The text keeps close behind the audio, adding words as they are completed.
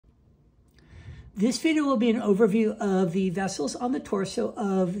This video will be an overview of the vessels on the torso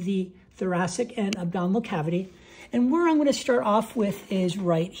of the thoracic and abdominal cavity. And where I'm going to start off with is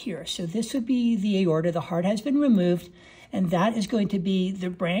right here. So this would be the aorta. The heart has been removed, and that is going to be the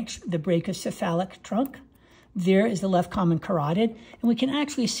branch, the brachiocephalic trunk. There is the left common carotid, and we can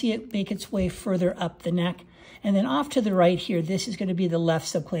actually see it make its way further up the neck. And then off to the right here, this is going to be the left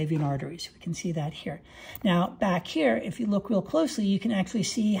subclavian arteries. We can see that here. Now, back here, if you look real closely, you can actually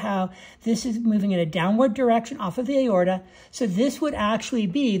see how this is moving in a downward direction off of the aorta. So this would actually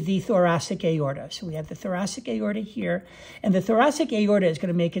be the thoracic aorta. So we have the thoracic aorta here, and the thoracic aorta is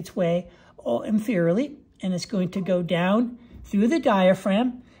going to make its way inferiorly, and it's going to go down through the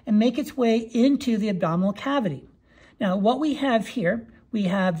diaphragm and make its way into the abdominal cavity. Now, what we have here, we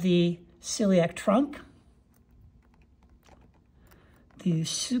have the celiac trunk, the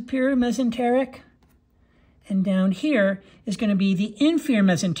superior mesenteric, and down here is going to be the inferior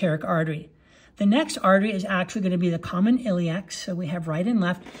mesenteric artery. The next artery is actually going to be the common iliac, so we have right and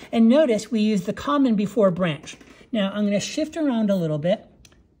left. And notice we use the common before branch. Now, I'm going to shift around a little bit,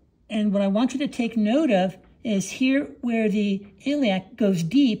 and what I want you to take note of is here where the iliac goes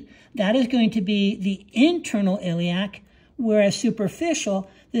deep, that is going to be the internal iliac, whereas superficial,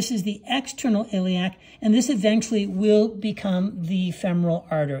 this is the external iliac, and this eventually will become the femoral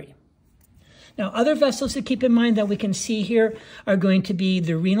artery. Now, other vessels to keep in mind that we can see here are going to be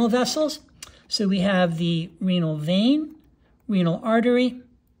the renal vessels. So we have the renal vein, renal artery,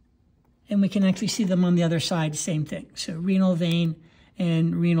 and we can actually see them on the other side, same thing. So renal vein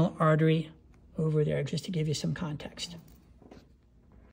and renal artery over there, just to give you some context.